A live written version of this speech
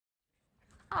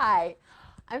Hi,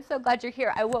 I'm so glad you're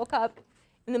here. I woke up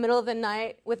in the middle of the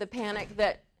night with a panic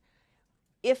that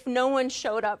if no one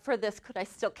showed up for this, could I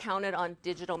still count it on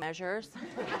digital measures?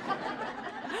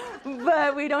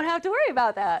 But we don't have to worry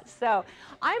about that. So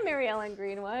I'm Mary Ellen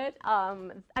Greenwood.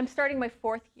 I'm starting my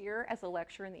 4th year as a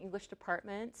lecturer in the English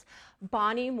department.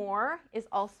 Bonnie Moore is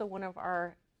also one of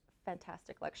our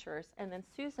fantastic lecturers. And then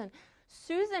Susan.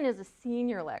 Susan is a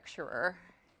senior lecturer,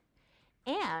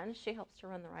 and she helps to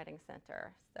run the Writing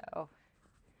Center. So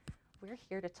we're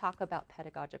here to talk about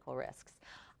pedagogical risks.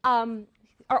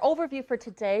 Our overview for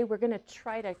today, we're going to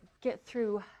try to get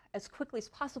through as quickly as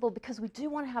possible because we do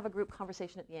want to have a group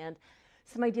conversation at the end,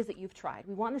 some ideas that you've tried.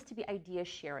 We want this to be idea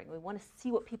sharing. We want to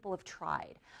see what people have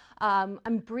tried.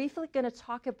 I'm briefly going to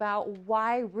talk about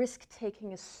why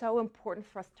risk-taking is so important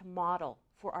for us to model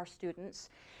for our students.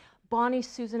 Bonnie,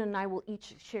 Susan, and I will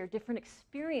each share different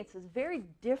experiences, very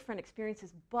different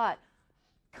experiences, but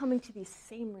coming to these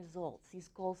same results, these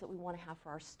goals that we want to have for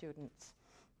our students.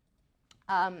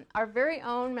 Our very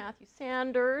own Matthew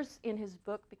Sanders, in his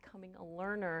book, Becoming a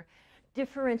Learner,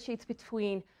 differentiates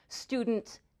between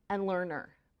student and learner.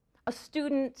 A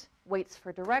student waits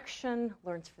for direction,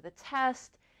 learns for the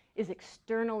test, is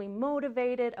externally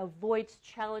motivated, avoids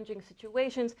challenging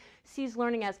situations, sees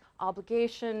learning as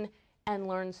obligation, and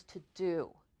learns to do.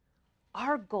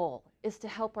 Our goal is to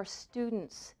help our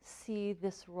students see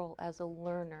this role as a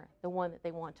learner, the one that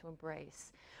they want to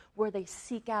embrace, where they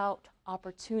seek out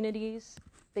opportunities,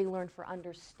 they learn for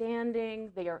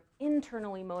understanding, they are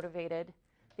internally motivated,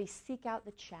 they seek out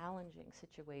the challenging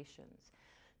situations.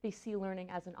 They see learning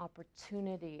as an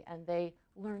opportunity, and they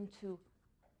learn to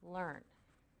learn.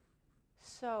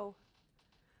 So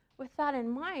with that in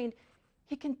mind,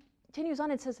 he continues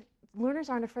on and says, learners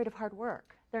aren't afraid of hard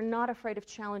work. They're not afraid of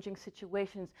challenging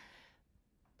situations.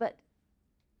 But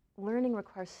learning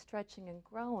requires stretching and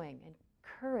growing and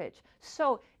courage.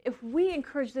 So if we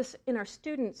encourage this in our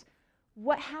students,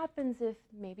 what happens if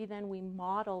maybe then we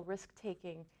model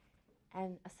risk-taking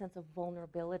and a sense of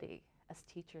vulnerability as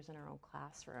teachers in our own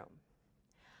classroom?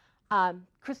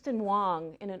 Kristen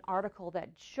Wong, in an article that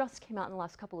just came out in the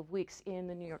last couple of weeks in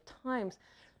the New York Times,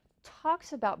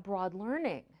 talks about broad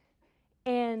learning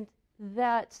and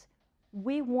that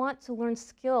we want to learn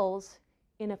skills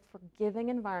in a forgiving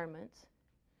environment,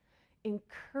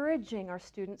 encouraging our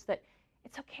students that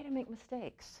it's okay to make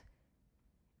mistakes.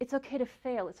 It's okay to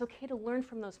fail. It's okay to learn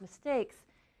from those mistakes.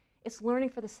 It's learning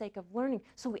for the sake of learning.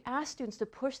 So we ask students to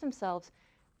push themselves.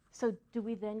 So do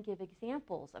we then give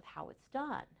examples of how it's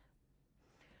done?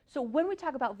 So when we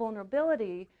talk about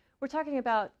vulnerability, we're talking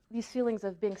about these feelings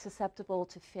of being susceptible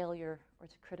to failure or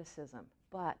to criticism.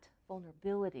 But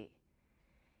vulnerability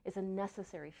is a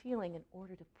necessary feeling in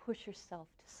order to push yourself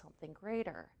to something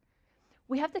greater.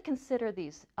 We have to consider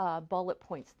these bullet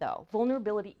points, though.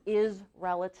 Vulnerability is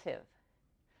relative.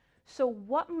 So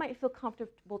what might feel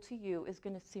comfortable to you is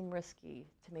going to seem risky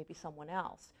to maybe someone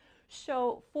else.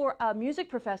 So for a music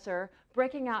professor,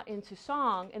 breaking out into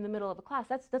song in the middle of a class,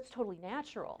 that's totally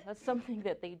natural. That's something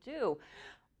that they do.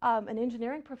 An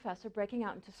engineering professor breaking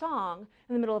out into song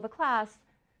in the middle of a class,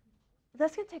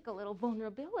 that's going to take a little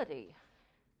vulnerability,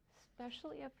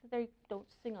 especially if they don't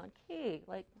sing on key,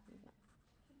 like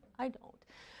I don't.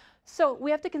 So we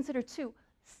have to consider, too,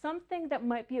 something that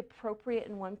might be appropriate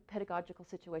in one pedagogical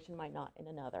situation might not in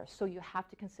another. So you have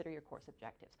to consider your course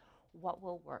objectives. What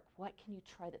will work? What can you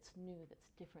try that's new, that's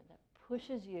different, that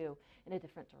pushes you in a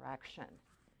different direction?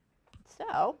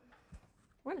 So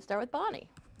we're going to start with Bonnie.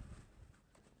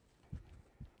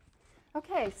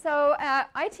 Okay, so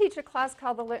I teach a class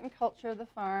called The Lit and Culture of the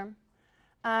Farm.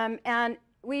 And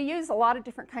we use a lot of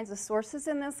different kinds of sources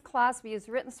in this class. We use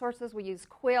written sources. We use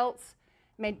quilts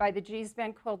made by the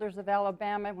Geesbend Quilters of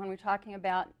Alabama when we're talking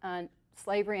about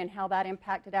slavery and how that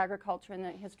impacted agriculture in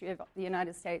the history of the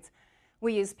United States.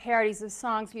 We use parodies of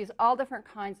songs. We use all different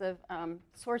kinds of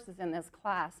sources in this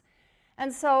class.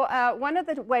 And so one of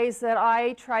the ways that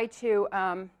I try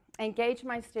to engage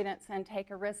my students and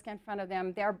take a risk in front of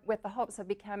them there with the hopes of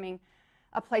becoming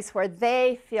a place where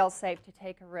they feel safe to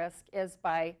take a risk is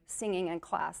by singing in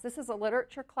class. This is a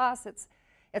literature class.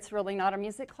 It's really not a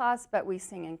music class, but we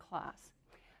sing in class.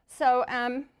 So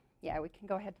yeah, we can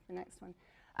go ahead to the next one.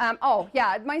 Oh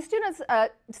yeah, my students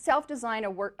self-design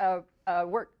a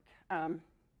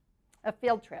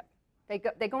field trip.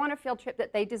 They go on a field trip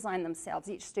that they design themselves,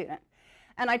 each student.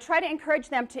 And I try to encourage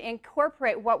them to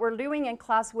incorporate what we're doing in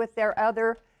class with their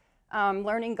other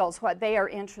learning goals, what they are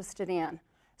interested in.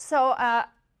 So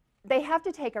they have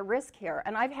to take a risk here.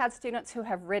 And I've had students who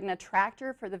have ridden a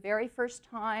tractor for the very first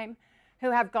time,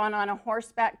 who have gone on a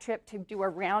horseback trip to do a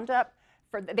roundup.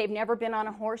 They've never been on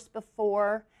a horse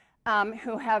before.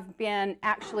 who have been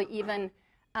actually even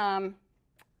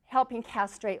helping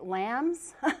castrate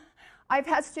lambs. I've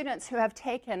had students who have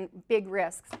taken big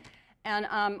risks, and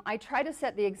I try to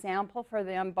set the example for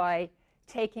them by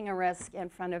taking a risk in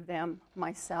front of them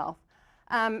myself.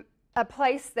 A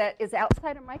place that is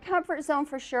outside of my comfort zone,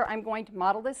 for sure, I'm going to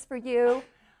model this for you.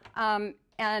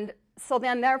 And so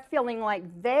then they're feeling like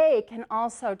they can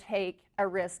also take a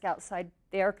risk outside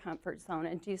their comfort zone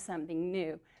and do something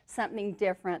new, something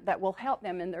different that will help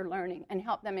them in their learning and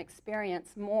help them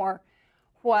experience more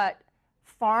what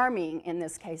farming in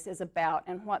this case is about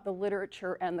and what the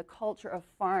literature and the culture of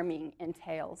farming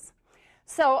entails.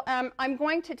 So I'm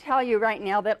going to tell you right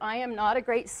now that I am not a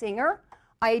great singer.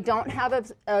 I don't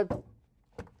have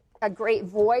a great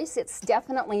voice. It's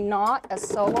definitely not a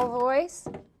solo voice.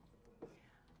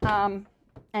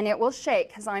 And it will shake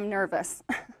because I'm nervous.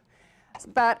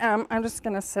 But I'm just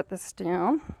going to set this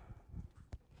down.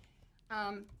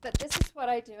 But this is what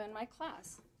I do in my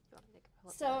class.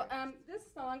 So this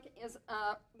song is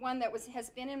one that has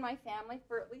been in my family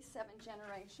for at least 7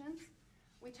 generations.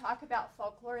 We talk about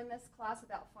folklore in this class,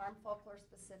 about farm folklore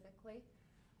specifically.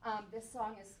 This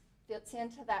song fits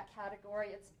into that category.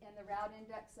 It's in the route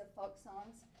index of folk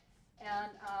songs.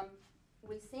 And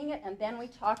we sing it, and then we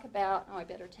talk about, oh, I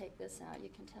better take this out. You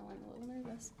can tell I'm a little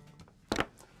nervous.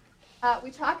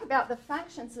 We talk about the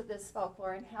functions of this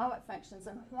folklore and how it functions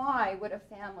and why would a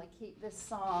family keep this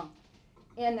song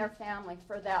in their family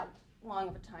for that long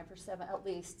of a time, for at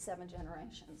least 7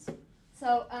 generations.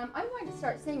 So I'm going to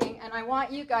start singing, and I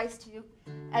want you guys to,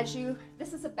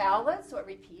 this is a ballad, so it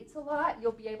repeats a lot.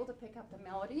 You'll be able to pick up the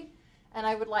melody, and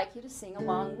I would like you to sing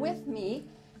along with me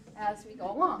as we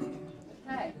go along.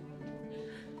 Okay.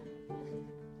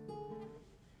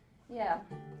 Yeah.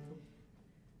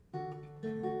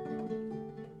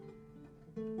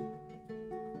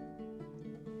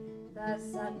 The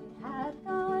sun had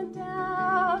gone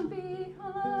down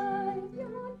behind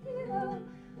yon hill,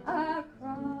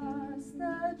 across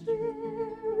the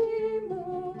dreary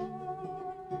moor,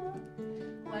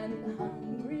 when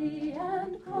hungry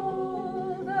and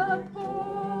cold the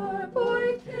poor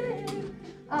boy came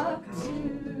up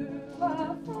to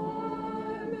a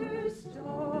farmer's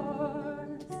door.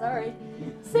 Sorry.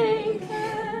 Saying,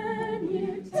 can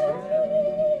you tell me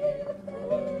if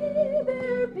any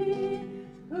there be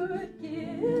who'd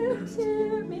give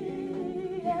to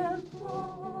me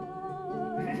employ,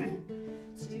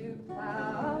 to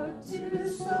plow, to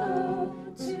sow,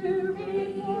 to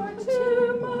reap, or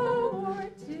to mow, or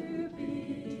to be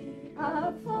a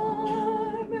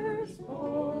farmer's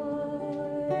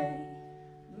boy?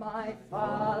 My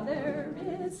father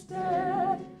is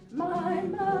dead, my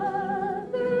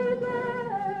mother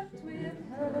left with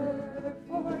her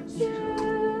 4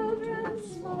 children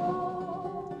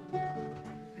small.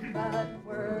 But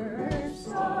worst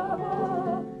of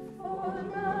all, for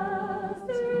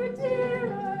mother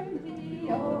dear, I'm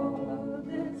the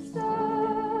oldest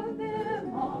of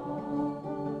them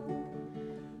all.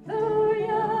 Though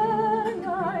young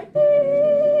I be,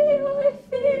 I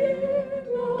fear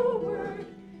no word,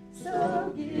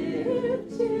 so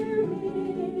give to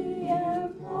me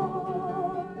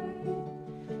employ,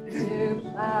 to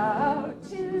plow,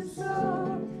 to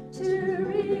sow, to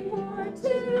reap, or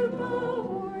to mow,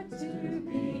 or to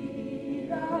be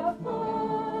a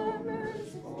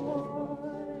farmer's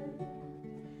boy.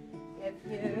 If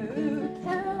you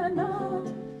cannot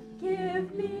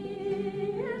give me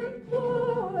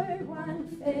employ, one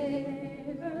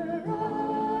favor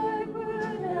I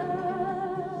would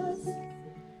ask,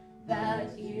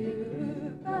 that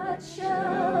you but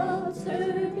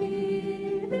shelter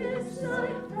me this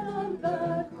night from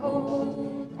the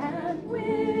cold and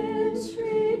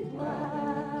wintry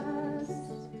blast.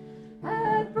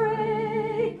 At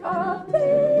break of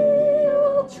day,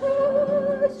 I'll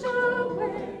trudge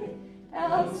away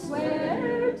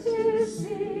elsewhere to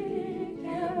seek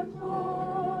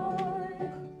employ,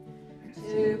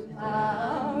 to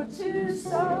plow, to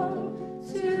sow,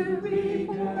 to reap,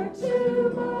 or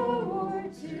to mow, or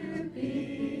to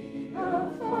be a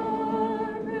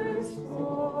farmer's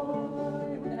boy.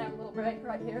 We're going to have a little break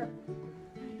right here.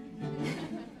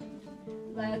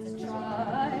 Let's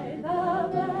try the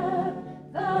lad,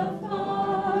 the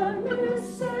farmer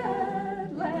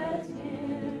said, let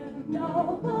him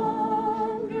no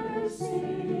longer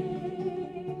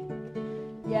seek.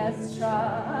 Yes,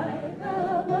 try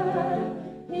the lad,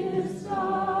 his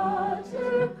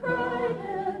daughter cried,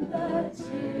 and the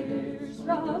tears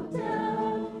rolled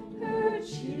down her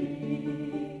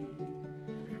cheek.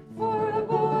 For a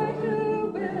boy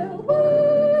who will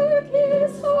work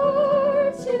his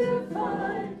hard to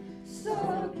find, so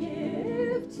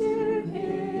give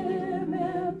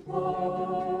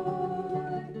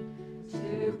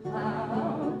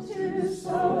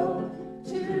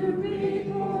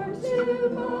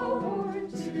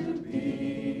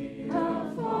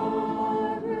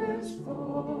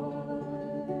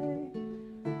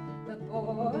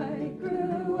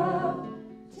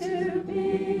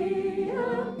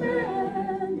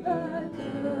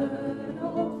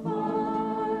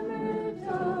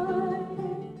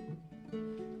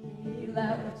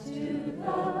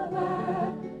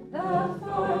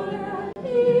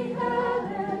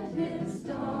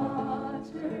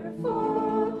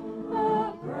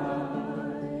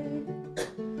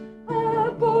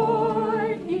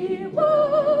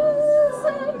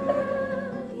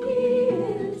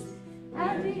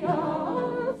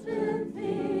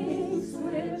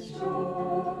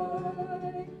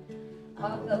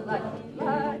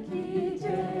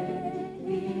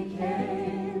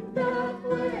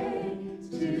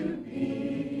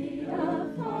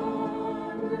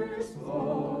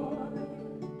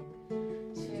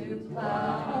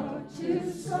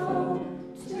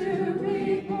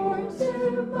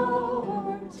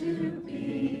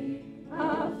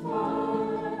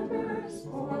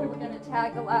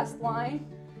Tag the last line.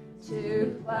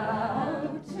 To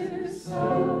plow, to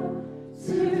sow,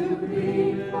 to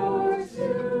reap, or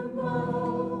to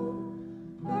mow,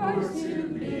 or to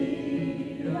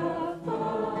be a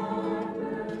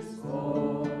farmer's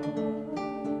boy.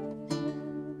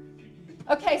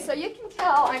 Okay, so you can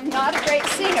tell I'm not a great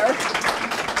singer.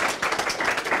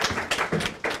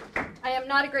 I am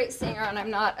not a great singer, and I'm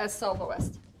not a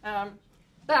soloist.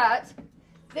 But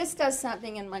this does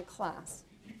something in my class.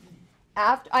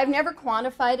 I've never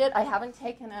quantified it. I haven't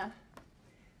taken a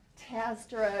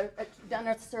test or done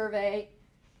a survey.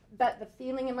 But the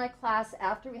feeling in my class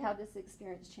after we have this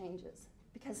experience changes.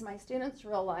 Because my students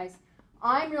realize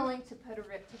I'm willing to take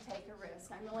a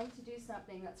risk. I'm willing to do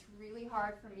something that's really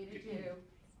hard for me to do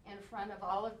in front of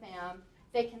all of them.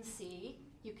 They can see,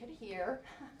 you could hear,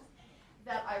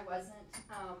 that I wasn't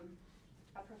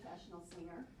a professional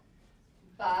singer.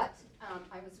 But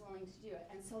I was willing to do it.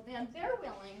 And so then they're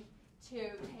willing to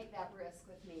take that risk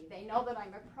with me. They know that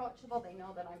I'm approachable. They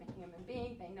know that I'm a human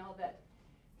being. They know that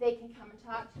they can come and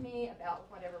talk to me about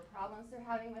whatever problems they're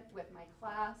having with my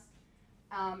class.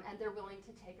 And they're willing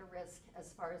to take a risk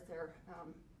as far as their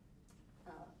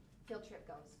field trip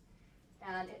goes.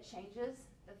 And it changes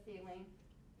the feeling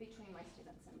between my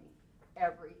students and me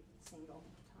every single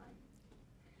time.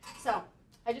 So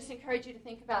I just encourage you to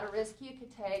think about a risk you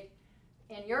could take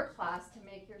in your class to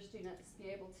make your students be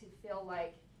able to feel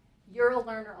like you're a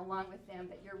learner along with them,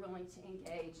 that you're willing to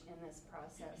engage in this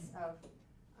process of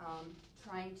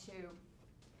trying to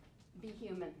be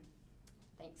human.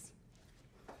 Thanks.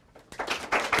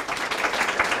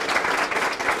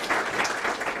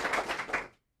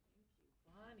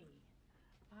 Bonnie,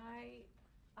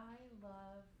 I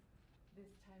love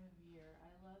this time of year.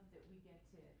 I love that we get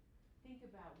to think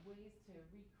about ways to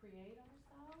recreate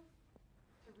ourselves,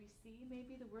 to re-see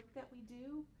maybe the work that we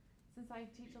do. Since I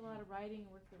teach a lot of writing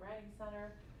and work at the Writing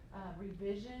Center,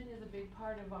 revision is a big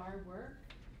part of our work,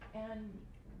 and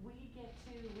we get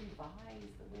to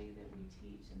revise the way that we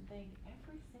teach and think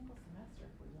every single semester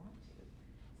if we want to.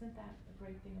 Isn't that a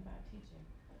great thing about teaching?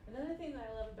 Another thing that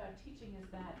I love about teaching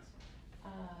is that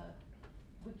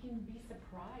we can be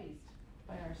surprised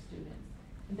by our students,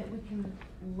 and that we can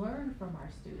learn from our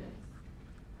students.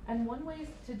 And one way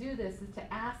to do this is to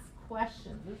ask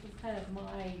questions. This is kind of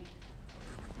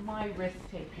my risk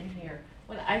taking here.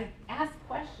 When I ask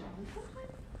questions, and sometimes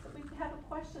we have a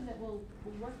question that we'll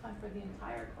work on for the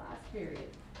entire class period.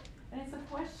 And it's a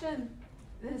question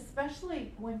that,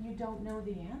 especially when you don't know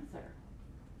the answer.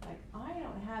 Like, I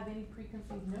don't have any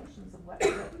preconceived notions of what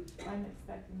I'm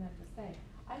expecting them to say.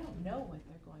 I don't know what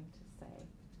they're going to say.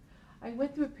 I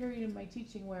went through a period in my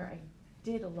teaching where I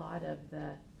did a lot of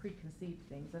the preconceived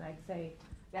things, and I'd say,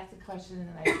 that's a question,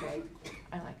 and I'd say,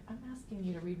 I'm asking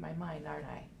you to read my mind, aren't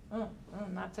I? Oh,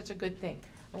 not such a good thing.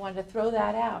 I wanted to throw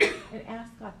that out and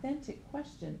ask authentic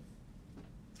questions.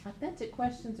 Authentic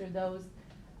questions are those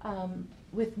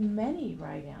with many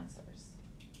right answers,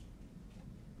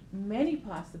 many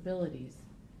possibilities,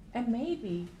 and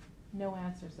maybe no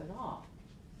answers at all.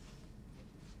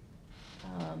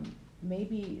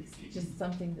 Maybe it's just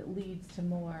something that leads to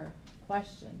more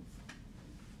questions.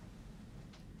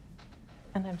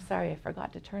 And I'm sorry, I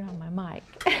forgot to turn on my mic.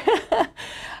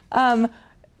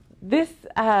 This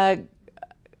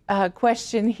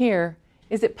question here,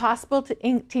 is it possible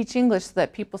to teach English so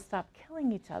that people stop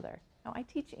killing each other? Now, I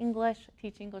teach English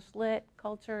lit,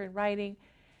 culture, and writing,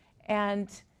 and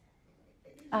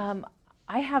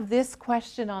I have this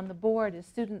question on the board as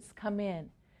students come in.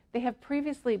 They have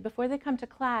previously, before they come to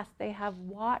class, they have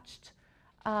watched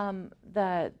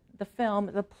the film,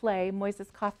 the play,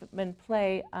 Moises Kaufman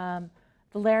play, The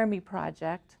Laramie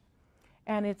Project,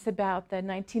 and it's about the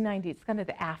 1990, it's kind of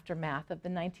the aftermath of the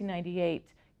 1998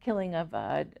 killing of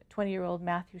 20-year-old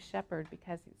Matthew Shepard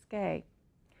because he's gay.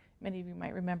 Many of you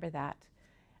might remember that.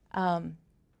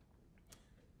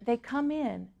 They come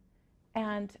in,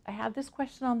 and I have this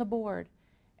question on the board,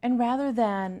 and rather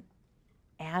than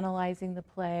analyzing the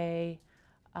play,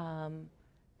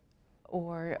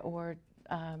 or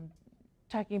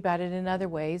talking about it in other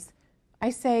ways, I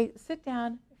say, sit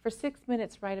down for 6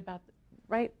 minutes, write about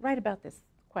this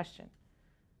question.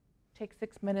 Take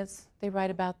 6 minutes, they write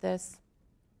about this,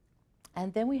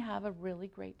 and then we have a really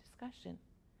great discussion.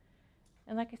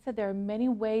 And like I said, there are many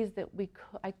ways that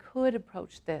I could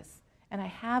approach this, and I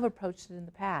have approached it in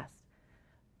the past.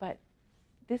 But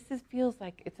this feels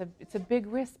like it's a big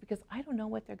risk because I don't know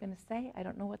what they're going to say. I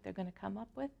don't know what they're going to come up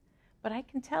with. But I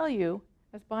can tell you,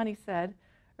 as Bonnie said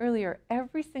earlier,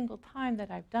 every single time that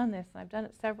I've done this, and I've done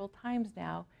it several times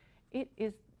now,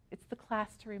 it's the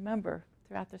class to remember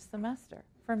throughout the semester,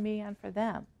 for me and for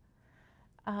them.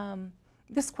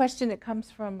 This question, it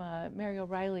comes from Mary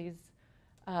O'Reilly's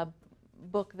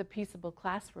book, The Peaceable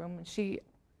Classroom, and she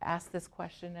asked this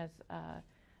question as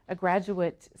a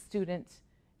graduate student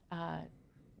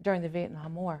during the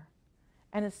Vietnam War.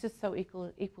 And it's just so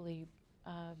equally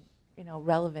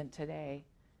relevant today.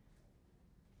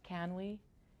 Can we?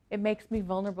 It makes me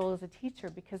vulnerable as a teacher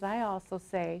because I also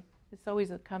say,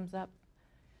 it comes up,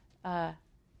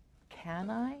 can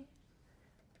I?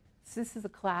 So this is a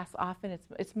class, often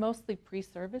it's mostly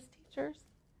pre-service teachers.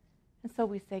 And so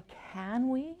we say, can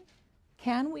we?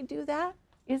 Can we do that?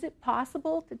 Is it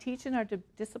possible to teach in our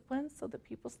disciplines so that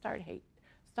people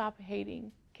stop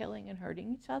hating, killing, and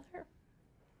hurting each other?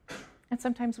 And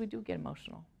sometimes we do get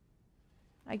emotional.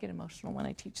 I get emotional when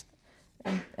I teach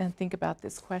and think about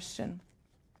this question.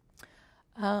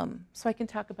 So I can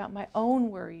talk about my own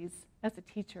worries as a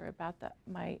teacher about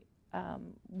my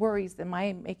worries. Am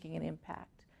I making an impact?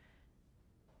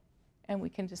 And we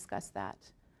can discuss that.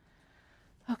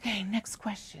 Okay, next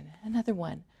question, another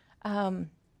one.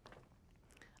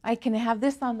 I can have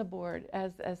this on the board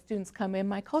as students come in.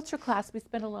 My culture class, we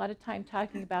spend a lot of time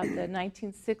talking about the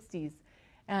 1960s,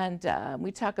 and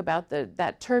we talk about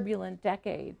that turbulent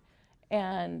decade.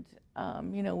 And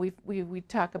we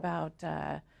talk about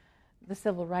the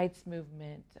civil rights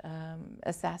movement,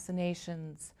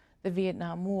 assassinations, the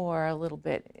Vietnam War a little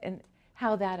bit, and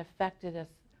how that affected us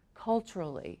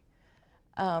culturally.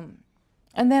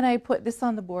 And then I put this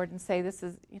on the board and say this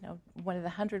is, one of the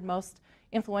 100 most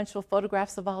influential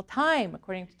photographs of all time,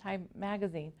 according to Time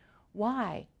magazine.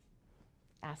 Why?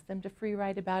 Ask them to free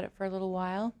write about it for a little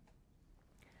while.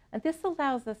 And this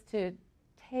allows us to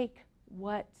take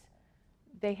what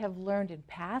they have learned in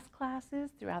past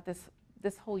classes throughout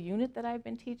this whole unit that I've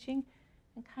been teaching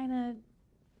and kind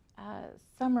of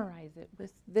summarize it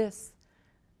with this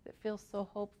that feels so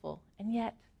hopeful. And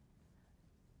yet,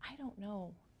 I don't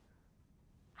know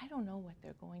what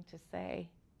they're going to say.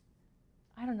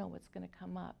 I don't know what's going to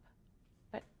come up.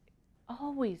 But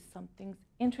always something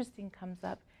interesting comes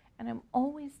up, and I'm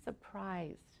always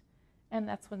surprised. And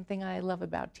that's one thing I love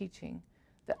about teaching,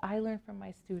 that I learn from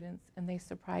my students, and they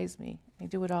surprise me. I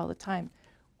do it all the time.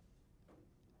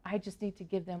 I just need to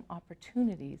give them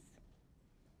opportunities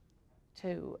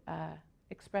to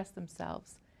express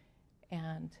themselves,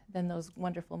 and then those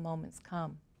wonderful moments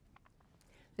come.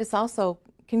 This also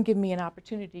can give me an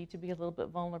opportunity to be a little bit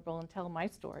vulnerable and tell my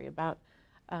story about,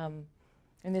 and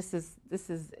this is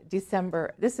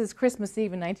December, this is Christmas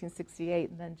Eve in 1968,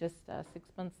 and then just 6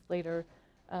 months later,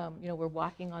 we're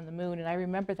walking on the moon, and I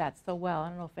remember that so well. I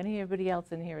don't know if anybody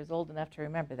else in here is old enough to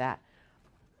remember that,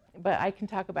 but I can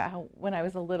talk about how when I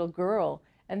was a little girl,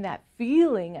 and that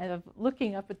feeling of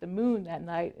looking up at the moon that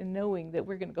night and knowing that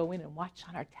we're going to go in and watch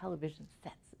on our television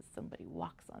sets as somebody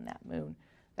walks on that moon,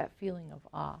 that feeling of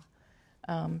awe.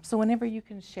 So whenever you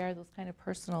can share those kind of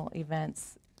personal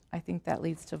events, I think that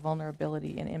leads to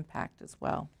vulnerability and impact as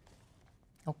well.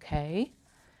 Okay,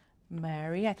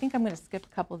 Mary, I think I'm going to skip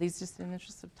a couple of these just in the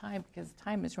interest of time because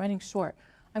time is running short.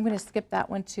 I'm going to skip that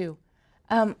one too.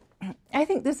 I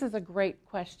think this is a great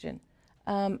question.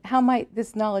 How might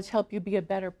this knowledge help you be a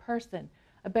better person,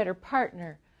 a better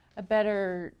partner, a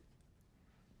better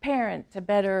parent, a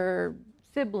better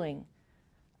sibling?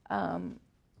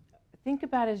 Think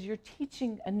about as you're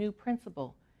teaching a new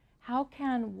principle, how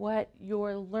can what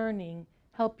you're learning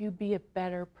help you be a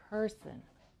better person?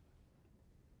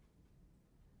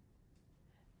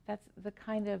 That's the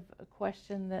kind of a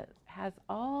question that has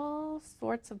all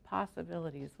sorts of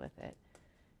possibilities with it.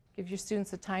 Give your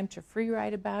students a time to free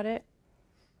write about it,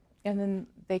 and then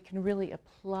they can really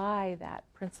apply that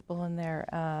principle in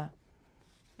their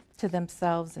to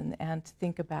themselves and to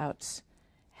think about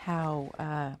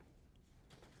how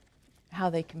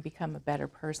they can become a better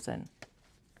person.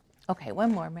 Okay,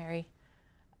 one more, Mary.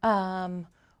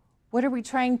 What are we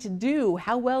trying to do?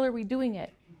 How well are we doing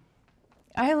it?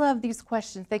 I love these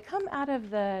questions. They come out of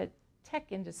the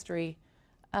tech industry.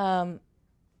 And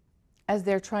as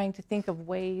they're trying to think of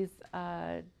ways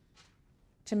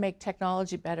to make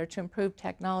technology better, to improve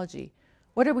technology.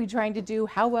 What are we trying to do?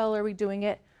 How well are we doing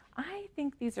it? I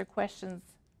think these are questions,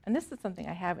 and this is something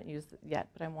I haven't used yet,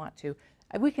 but I want to.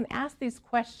 We can ask these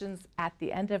questions at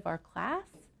the end of our class.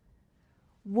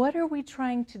 What are we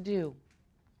trying to do?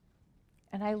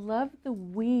 And I love the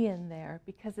we in there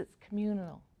because it's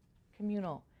communal.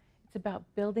 It's about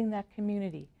building that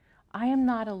community. I am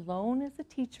not alone as a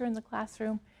teacher in the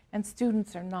classroom, and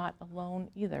students are not alone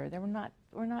either.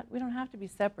 We don't have to be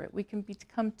separate. We can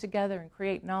come together and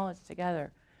create knowledge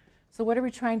together. So what are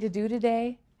we trying to do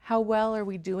today? How well are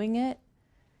we doing it?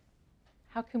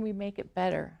 How can we make it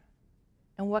better?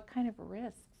 And what kind of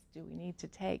risks do we need to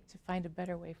take to find a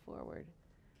better way forward?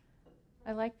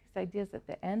 I like these ideas at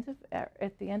the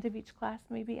end of each class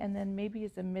maybe, and then maybe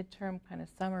as a midterm kind of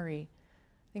summary.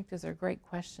 I think those are great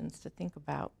questions to think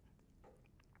about.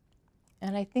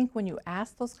 And I think when you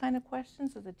ask those kind of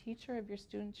questions as a teacher of your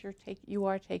students, you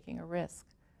are taking a risk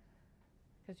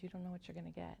because you don't know what you're going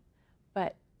to get.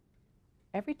 But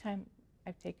every time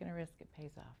I've taken a risk, it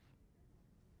pays off.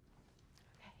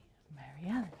 Okay,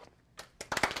 Marianne.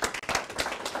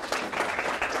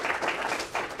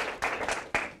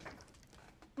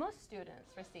 Most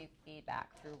students receive feedback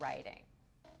through writing,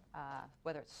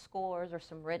 whether it's scores or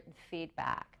some written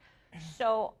feedback.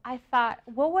 So I thought,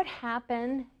 what would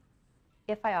happen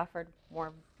if I offered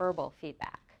more verbal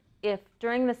feedback? If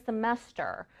during the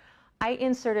semester I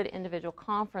inserted individual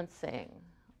conferencing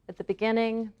at the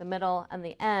beginning, the middle, and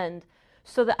the end,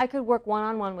 so that I could work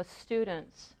one-on-one with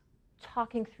students,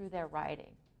 talking through their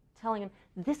writing, telling them,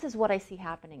 this is what I see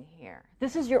happening here.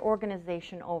 This is your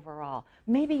organization overall.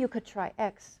 Maybe you could try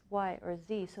X, Y, or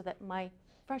Z so that my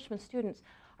freshman students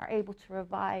are able to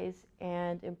revise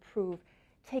and improve,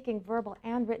 taking verbal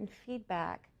and written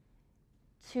feedback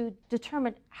to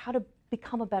determine how to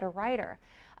become a better writer.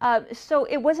 So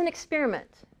it was an experiment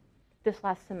this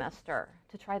last semester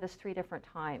to try this 3 different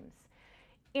times.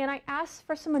 And I asked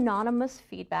for some anonymous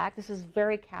feedback. This is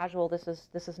very casual. This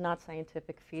is not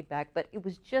scientific feedback, but it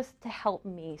was just to help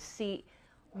me see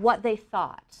what they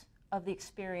thought of the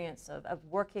experience of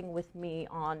working with me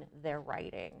on their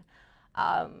writing.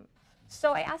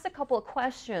 So I asked a couple of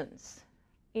questions,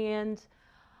 and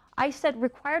I said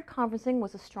required conferencing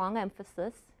was a strong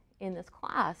emphasis in this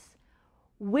class.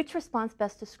 Which response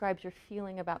best describes your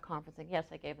feeling about conferencing? Yes,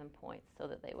 I gave them points so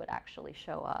that they would actually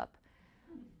show up.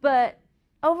 But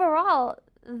overall,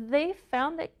 they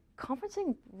found that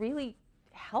conferencing really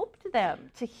helped them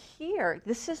to hear,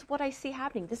 this is what I see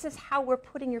happening. This is how we're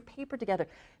putting your paper together.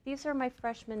 These are my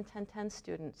freshman 1010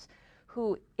 students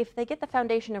who, if they get the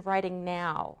foundation of writing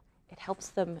now, it helps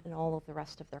them in all of the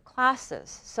rest of their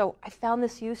classes. So I found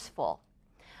this useful.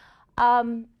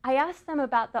 I asked them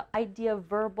about the idea of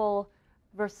verbal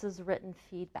versus written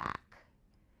feedback.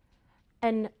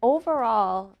 And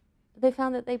overall, they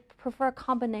found that they prefer a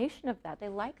combination of that. They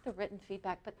like the written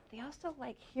feedback, but they also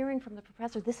like hearing from the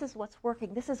professor, this is what's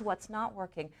working, this is what's not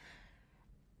working.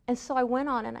 And so I went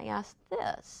on and I asked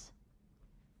this.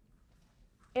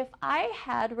 If I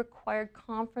had required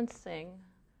conferencing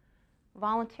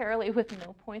voluntarily with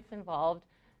no points involved,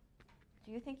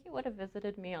 do you think you would have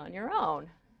visited me on your own?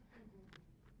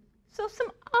 So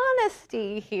some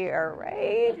honesty here,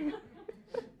 right?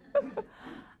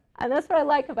 And that's what I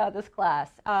like about this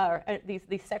class,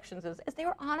 these sections, is they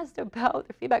were honest about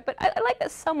their feedback. But I like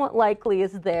that somewhat likely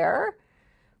is there,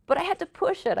 but I had to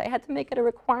push it. I had to make it a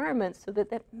requirement so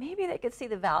that maybe they could see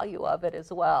the value of it as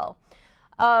well.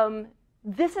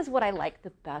 This is what I like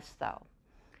the best, though.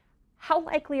 How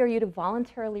likely are you to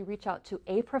voluntarily reach out to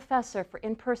a professor for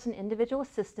in-person individual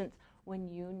assistance when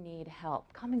you need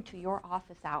help, coming to your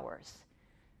office hours?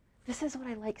 This is what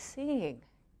I like seeing,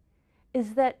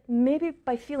 is that maybe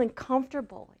by feeling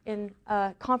comfortable in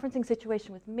a conferencing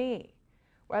situation with me,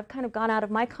 where I've kind of gone out of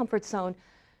my comfort zone,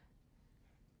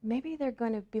 maybe they're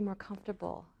going to be more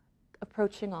comfortable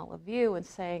approaching all of you and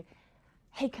saying,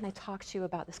 hey, can I talk to you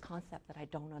about this concept that I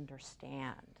don't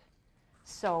understand?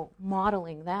 So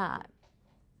modeling that.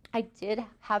 I did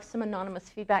have some anonymous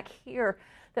feedback here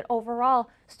that overall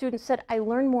students said, I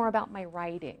learned more about my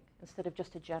writing instead of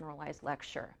just a generalized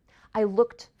lecture. I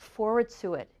looked forward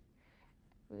to it.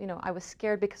 You know, I was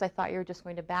scared because I thought you were just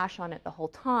going to bash on it the whole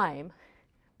time,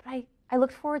 but I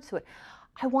looked forward to it.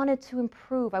 I wanted to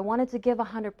improve. I wanted to give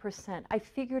 100%. I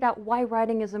figured out why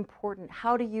writing is important,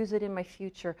 how to use it in my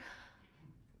future.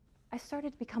 I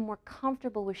started to become more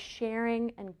comfortable with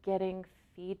sharing and getting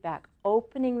feedback,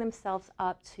 opening themselves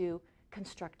up to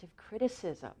constructive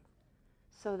criticism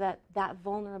so that that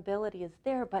vulnerability is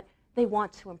there, but they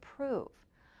want to improve.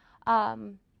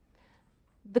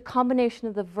 The combination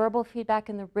of the verbal feedback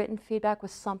and the written feedback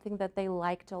was something that they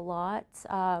liked a lot.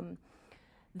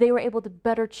 They were able to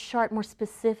better chart more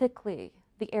specifically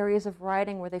the areas of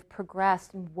writing where they've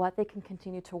progressed and what they can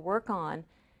continue to work on.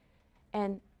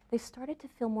 And they started to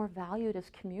feel more valued as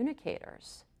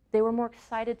communicators. They were more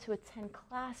excited to attend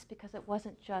class because it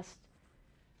wasn't just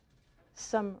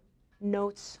some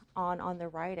notes on their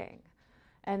writing.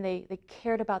 And they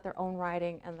cared about their own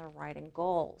writing and their writing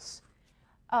goals.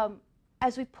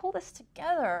 As we pull this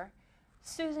together,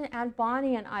 Susan and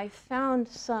Bonnie and I found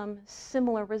some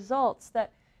similar results,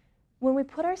 that when we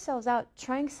put ourselves out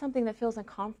trying something that feels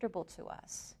uncomfortable to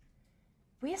us,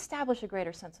 we establish a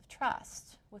greater sense of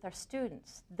trust with our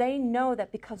students. They know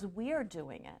that because we are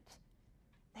doing it,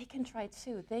 they can try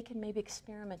too. They can maybe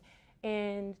experiment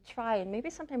and try and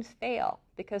maybe sometimes fail,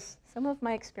 because some of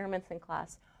my experiments in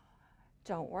class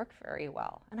don't work very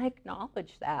well, and I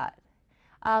acknowledge that.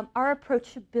 Our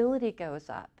approachability goes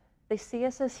up. They see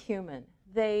us as human.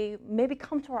 They maybe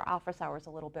come to our office hours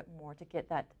a little bit more to get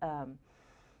that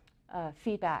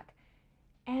feedback.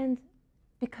 And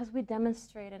because we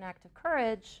demonstrate an act of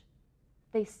courage,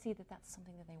 they see that that's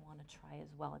something that they want to try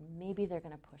as well, and maybe they're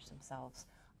going to push themselves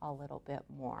a little bit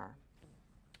more.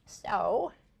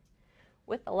 So,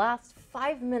 with the last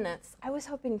 5 minutes, I was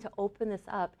hoping to open this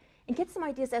up and get some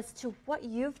ideas as to what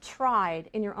you've tried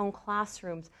in your own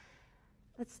classrooms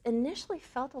that's initially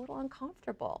felt a little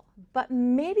uncomfortable, but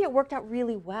maybe it worked out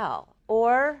really well,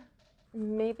 or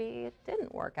maybe it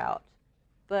didn't work out,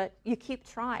 but you keep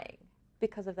trying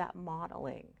because of that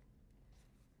modeling.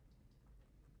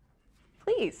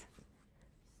 Please.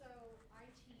 So I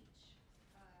teach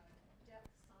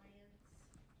depth science,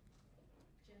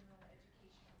 general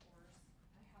education course.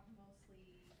 I have mostly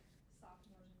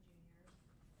sophomores and juniors.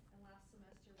 And last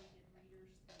semester we did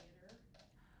readers theater,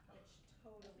 which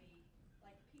totally,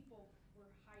 like, people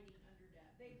were hiding under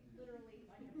desks. They literally,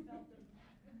 like, I felt them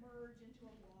merge into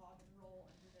a log and roll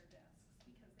under their desks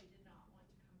because they did not want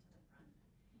to come to the front.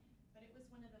 But it was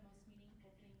one of the most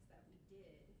meaningful things that we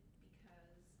did,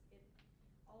 because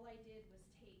all I did was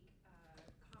take a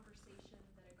conversation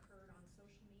that occurred on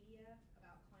social media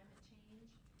about climate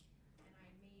change, and I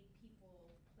made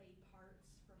people play parts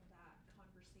from that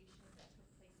conversation that took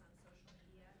place on social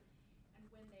media. And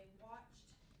when they watched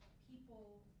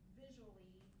people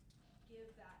visually give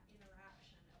that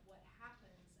interaction of what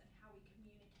happens and how we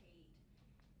communicate,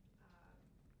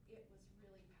 it was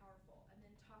really powerful. And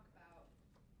then talk about,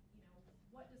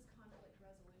 what does conflict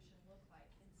resolution look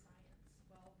like in science?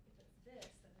 Well, if it's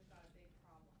this, then we've got a big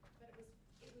problem. But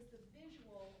it was the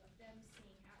visual of them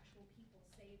seeing actual people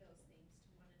say those things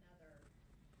to one another,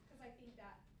 because I think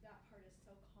that part is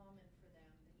so common for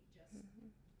them, that you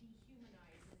just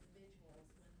dehumanize individuals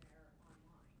when they're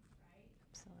online, right?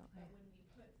 Absolutely. But when we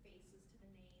put faces to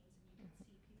the names and you can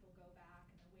see people go back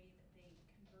and the way that they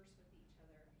converse with each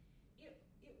other, it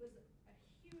was a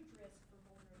huge risk for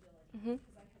vulnerability,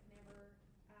 because I had never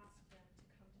asked them to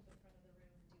come to the front of the room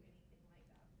and do anything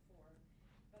like that before.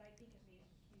 But I think it made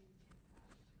a huge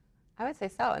impact. I would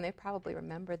say so, and they probably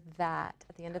remembered that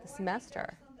at the end of the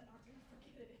semester. I think there are some that aren't going to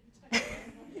forget it anytime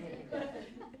soon.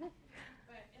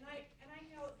 But I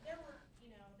know there were,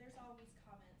 there's always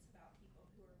comments about people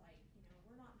who are like,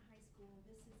 we're not in high school,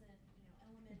 this isn't,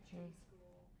 elementary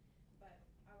school. But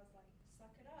I was like,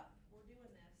 suck it up, we're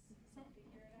doing this, so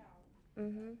figure it out.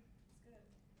 It's good.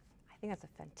 I think that's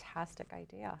a fantastic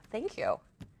idea. Thank you.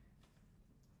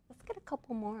 Let's get a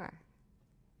couple more.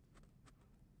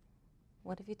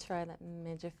 What have you tried that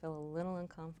made you feel a little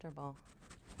uncomfortable?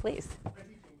 Please. I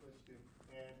teach English too,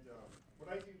 and what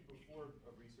I do before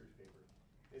a research paper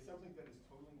is something that is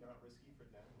totally not risky for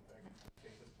them. In fact, it's the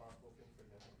safest possible thing for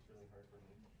them. It's really hard for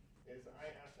me. Is I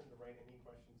ask them to write any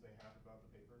questions they have about the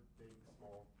paper, big,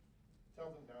 small. Tell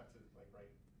them not to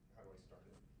write, how do I start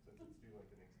it, since it's due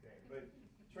the next day. But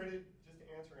try to just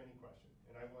answer any question,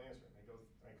 and I will answer it.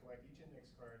 I collect each index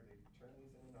card. They turn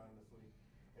these in anonymously,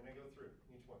 and I go through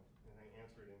each one, and I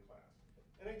answer it in class.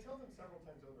 And I tell them several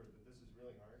times over that this is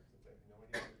really hard, since I have no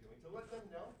idea what they're doing, to let them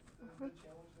know the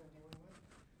challenge they're dealing with.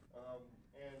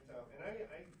 And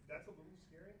that's a little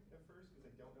scary at first, because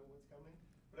I don't know what's coming.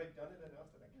 But I've done it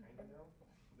enough that I kind of know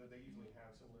that they usually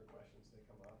have similar questions that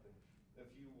come up, and a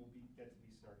few will get to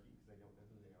be snarky because I don't know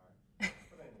who they are,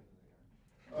 but I know who they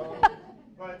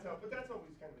are. But that's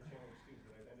always kind of a challenge too,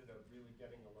 that I've ended up really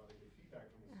getting a lot of good feedback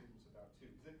from the students about too,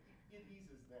 because it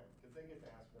eases them, because they get to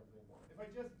ask whatever they want. If I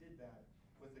just did that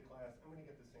with the class, I'm going to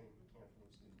get the same handful of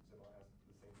students that will ask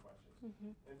the same questions.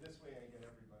 And this way I get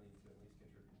everybody to at least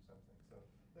contribute something. So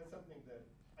that's something that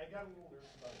I got a little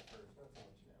nervous about at first, not so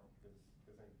much now,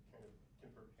 because I kind of can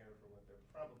prepare for what they're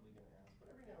probably going to ask. But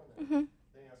every now and then,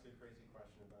 they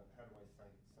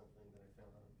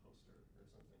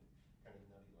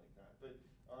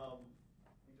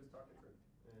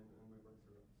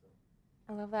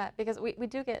I love that, because we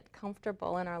do get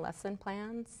comfortable in our lesson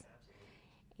plans,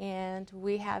 and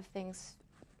we have things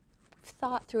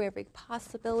thought through every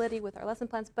possibility with our lesson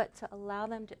plans, but to allow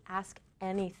them to ask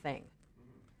anything.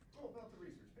 Oh, about the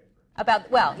research paper.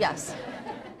 Well, yes.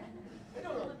 I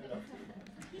don't know.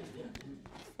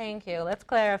 Thank you. Let's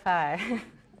clarify.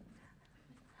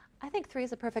 I think 3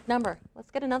 is a perfect number.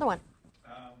 Let's get another one.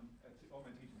 All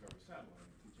my teachings are with satellite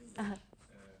teaching. And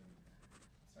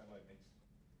satellite makes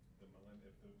the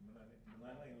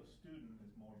millennial student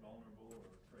is more vulnerable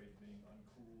or afraid of being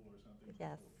uncool or something.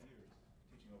 Yes.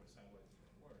 Teaching over satellite is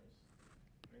even worse.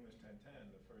 In English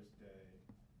 1010, the first day,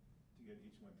 to get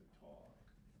each one to talk,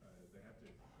 they have to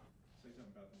say something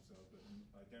about themselves, but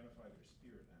identify their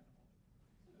spirit animal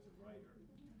as a writer.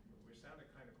 Which sounded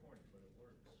kind of corny, but it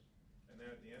works. And then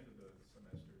at the end of the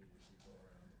semester, you should go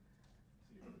around and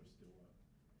see if there's still a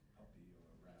puppy or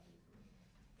a rabbit.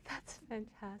 That's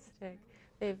fantastic.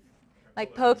 They've,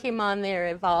 like Pokemon, they're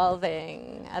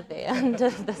evolving at the end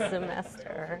of the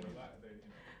semester. They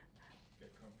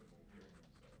get comfortable hearing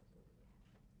themselves over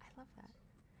there. I love that.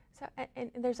 So,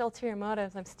 and there's ulterior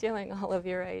motives. I'm stealing all of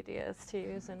your ideas to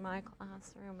use in my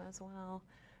classroom as well.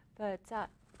 But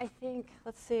I think,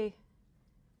 let's see,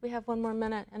 we have 1 more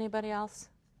minute. Anybody else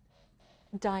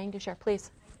dying to share? Please.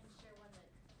 I can share one that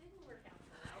didn't work out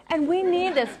so well. And we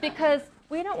need this, because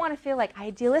we don't want to feel like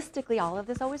idealistically all of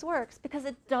this always works, because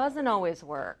it doesn't always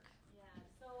work. Yeah,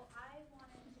 so I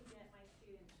wanted to get my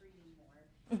students reading more,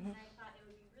 Mm-hmm. and I thought it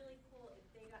would be really cool if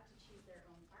they got to choose their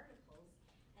own articles,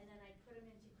 and then I'd put them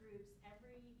into groups.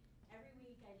 Every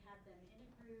week I'd have them in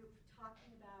a group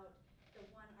talking about the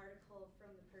one article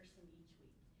from the person each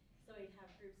week. So I'd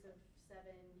have groups of 7,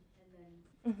 and then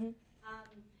Mm-hmm.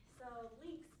 so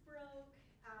links broke,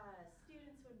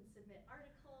 students wouldn't submit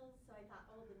articles, so I thought,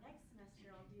 oh, the next semester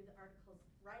I'll do the articles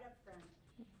right up front.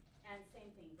 And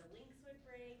same thing, the links would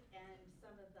break, and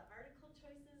some of the article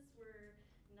choices were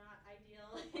not ideal,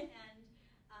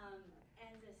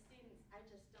 and the students, I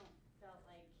just don't felt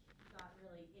like got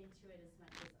really into it as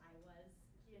much as I was,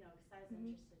 because I was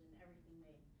interested in everything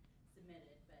they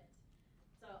submitted. But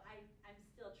so I'm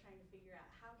still trying to figure out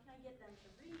how can I get them to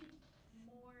read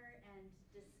more and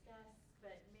discuss,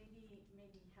 but maybe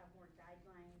have more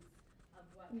guidelines of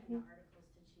what kind of articles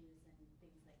to choose, and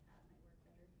things like that might work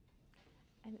better.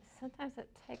 And sometimes it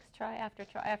takes try after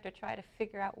try after try to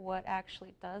figure out what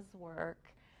actually does work.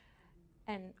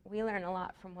 And we learn a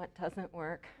lot from what doesn't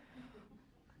work.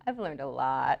 I've learned a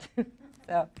lot.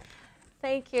 So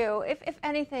thank you. If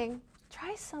anything,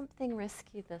 try something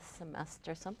risky this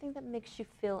semester, something that makes you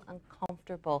feel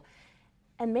uncomfortable.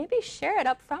 And maybe share it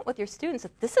up front with your students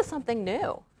that this is something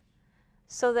new,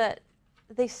 so that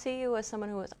they see you as someone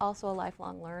who is also a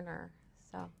lifelong learner.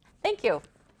 So thank you.